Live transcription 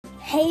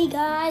Hey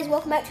guys,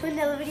 welcome back to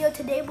another video.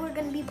 Today we're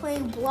going to be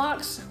playing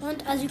Blox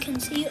Hunt, as you can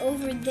see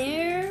over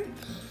there.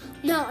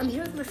 Now, I'm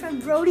here with my friend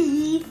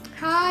Brody.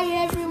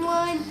 Hi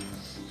everyone.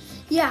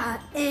 Yeah,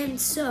 and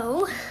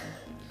so,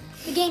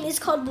 the game is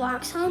called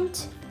Blox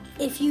Hunt.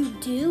 If you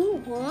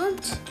do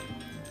want,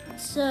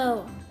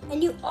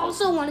 and you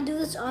also want to do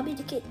this obby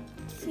to get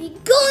free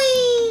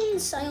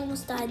coins. I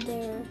almost died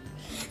there.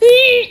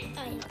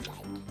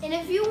 And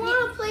if you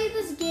want to play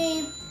this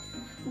game,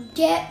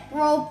 get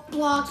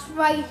Roblox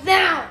right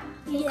now.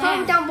 Yeah.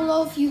 Comment down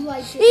below if you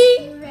like it.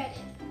 If you read it.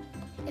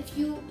 If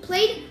you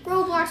played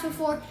Roblox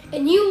before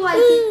and you like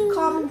it,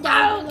 comment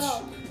down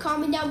below.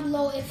 Comment down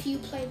below if you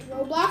played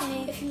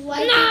Roblox, if you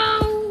like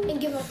it,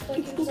 and give a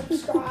like and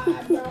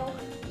subscribe, bro.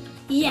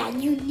 Yeah,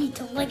 you need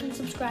to like and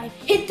subscribe.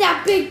 Hit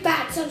that big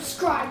fat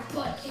subscribe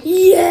button.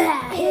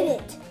 Yeah,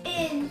 hit it.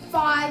 In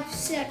 5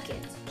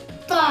 seconds.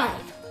 5,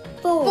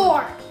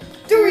 4,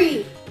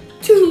 3,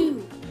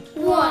 2,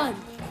 1.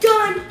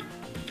 Done.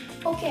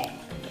 Okay.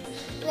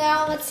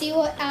 Now let's see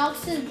what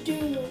Alex is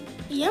doing.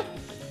 Yep.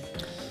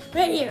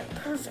 Right here.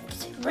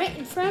 Perfect. Right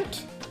in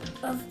front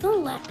of the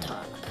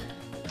laptop.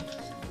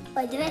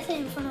 Wait, did I say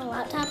in front of the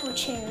laptop or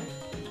chair?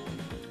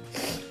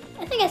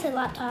 I think I said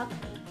laptop.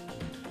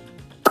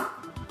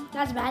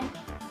 That's bad.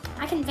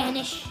 I can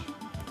vanish.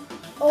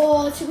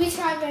 Oh, should we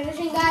try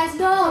vanishing, guys?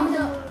 No,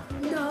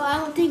 I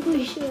don't think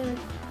we should.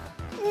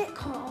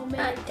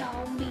 Comment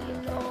down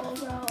below,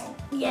 bro.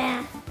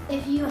 Yeah.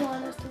 If you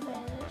want us to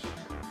vanish.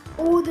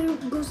 Oh, there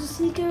goes the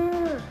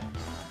seeker.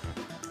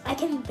 I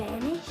can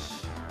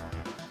vanish,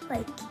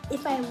 like,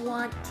 if I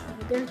want to.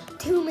 There's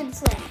 2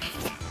 minutes left.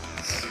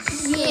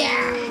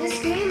 Yeah, this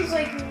game's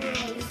like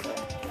really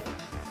good.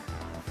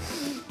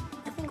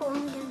 I think we're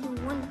only gonna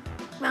do 1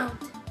 round.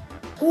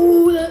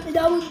 Oh,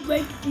 that was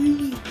right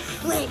beauty.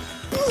 Wait.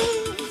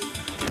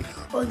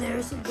 Oh,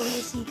 there's the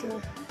golden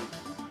seeker.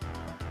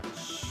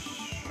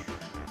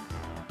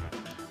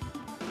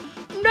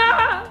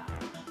 No!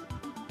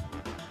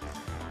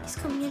 He's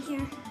coming in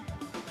here.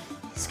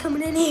 He's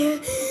coming in here.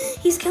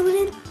 He's coming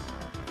in.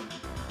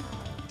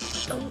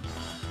 Oh.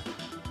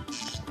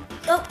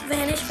 Oh,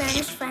 vanish.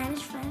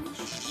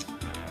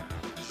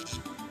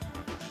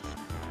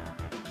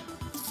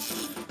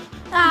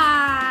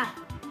 Ah!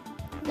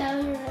 Now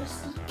you're a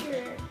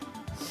seeker.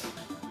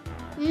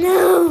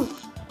 No!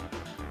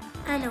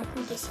 I know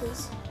who this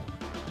is.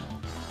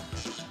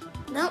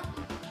 Nope.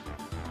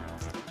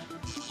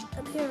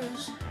 Up here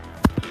is.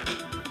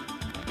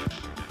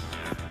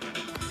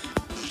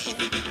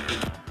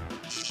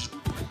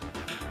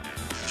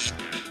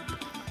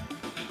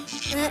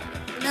 Okay.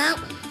 No.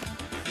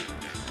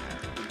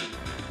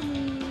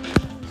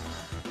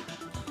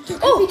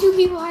 Oh, 2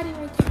 people hiding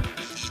right there.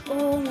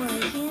 Oh my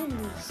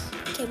goodness.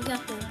 Okay, we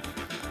got them.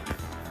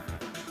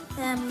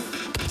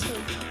 Okay.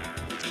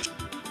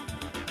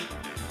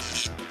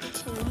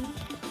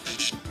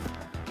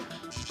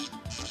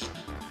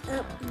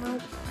 Oh,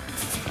 nope.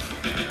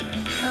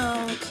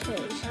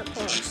 Okay, that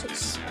was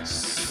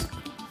success.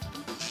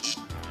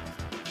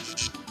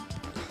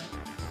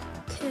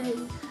 Okay.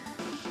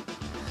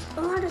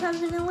 The hardest has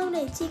been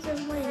eliminated.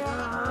 Seekers win.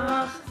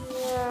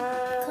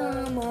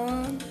 Come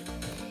on.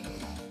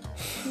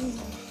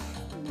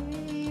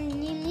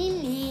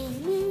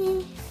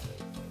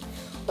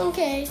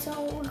 Okay, so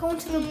we're going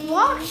to the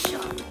block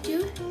shop,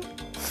 dude.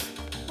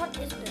 What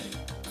is this?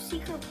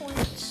 Seeker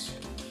points.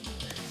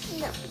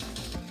 No.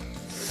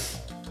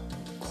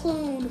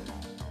 Clone.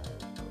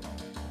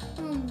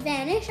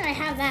 Vanish, I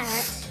have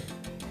that.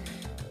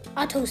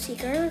 Auto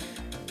seeker.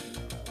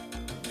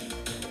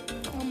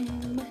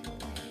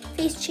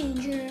 Face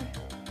changer.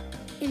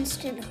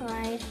 Instant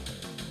hide.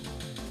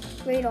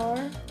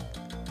 Radar.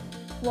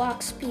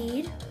 Walk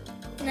speed.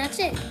 And that's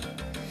it.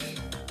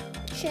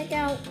 Check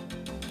out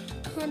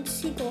Hunt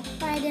sequel.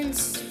 Hide and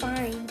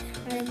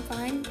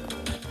find.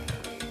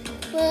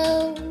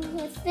 Well,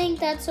 I think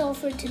that's all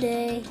for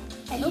today.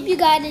 I hope you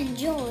guys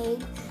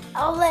enjoyed.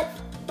 I'll let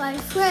my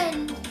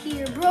friend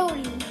here,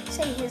 Brody,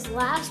 say his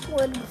last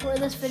word before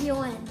this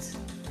video ends.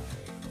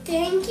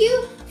 Thank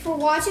you for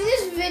watching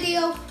this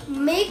video.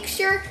 Make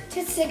sure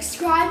to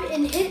subscribe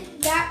and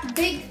hit that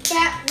big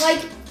fat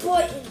like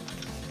button.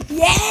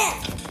 Yeah!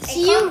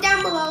 And comment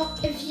down below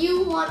if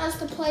you want us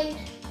to play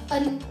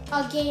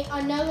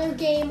another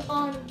game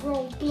on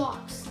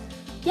Roblox.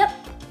 Yep.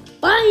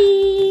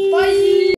 Bye! Bye!